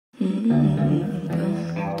White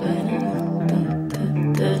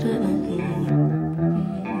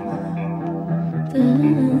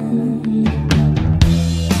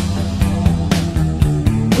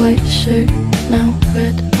shirt, now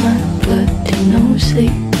red, my bloody nose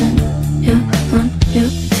sleeping. You're on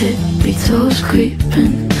your tippy toes,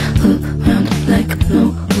 creeping around like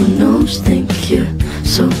no one knows. Think you're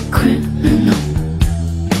so criminal.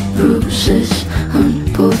 Bruises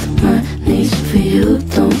on both my knees for you.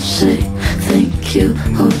 Don't say thank you,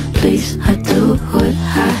 oh please. I do what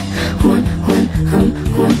I want when I'm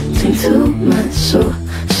wanting to. My soul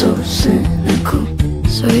so cynical.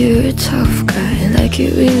 So you're a tough guy, like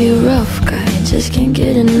you're really a rough guy. Just can't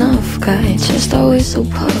get enough guy, just always so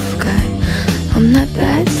puff guy. I'm that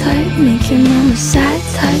bad type, make your mama sad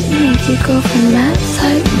type, make your girlfriend mad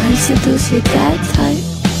type, might seduce your dad type.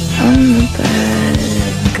 I'm the bad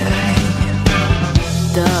guy.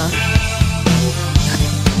 Duh.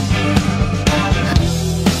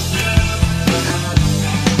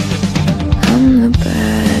 I'm the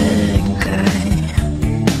bad guy.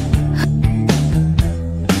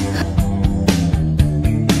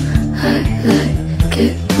 I like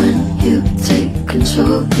it when you take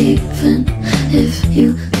control, even if you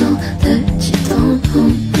know that you don't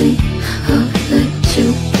own me. I'll let you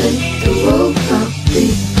play the role. I'll be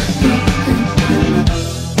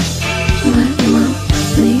my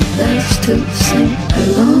mommy likes to sing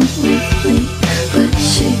along with me, but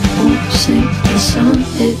she won't sing the song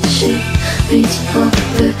if she reads all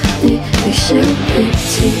the lyrics. She'll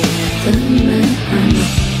pity the man I know.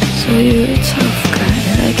 So you're a tough guy,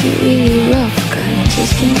 like you're really rough guy.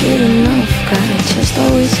 Just can't get enough guy, just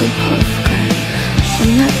always a puff guy.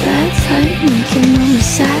 I'm that bad type, make your mama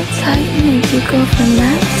sad type, make your girlfriend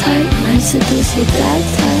mad type, might seduce your dad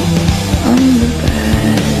type. I'm the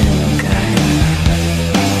bad guy.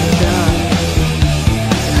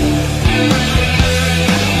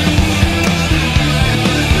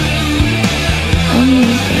 I'm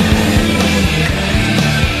the bad guy.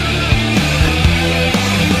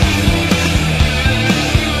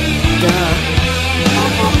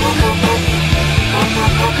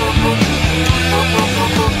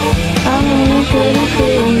 I'm only good at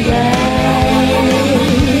being bad.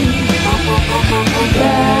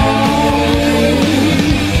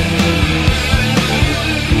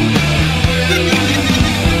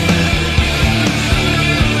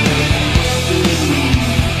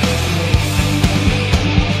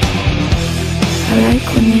 I like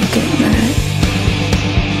when you get mad.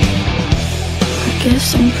 I guess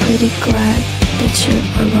I'm pretty glad that you're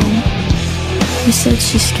alone. You said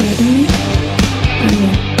she's scared of me? I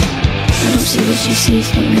mean, I don't see what she sees,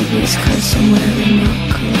 but maybe it's 'cause I'm wearing your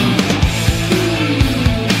clothes.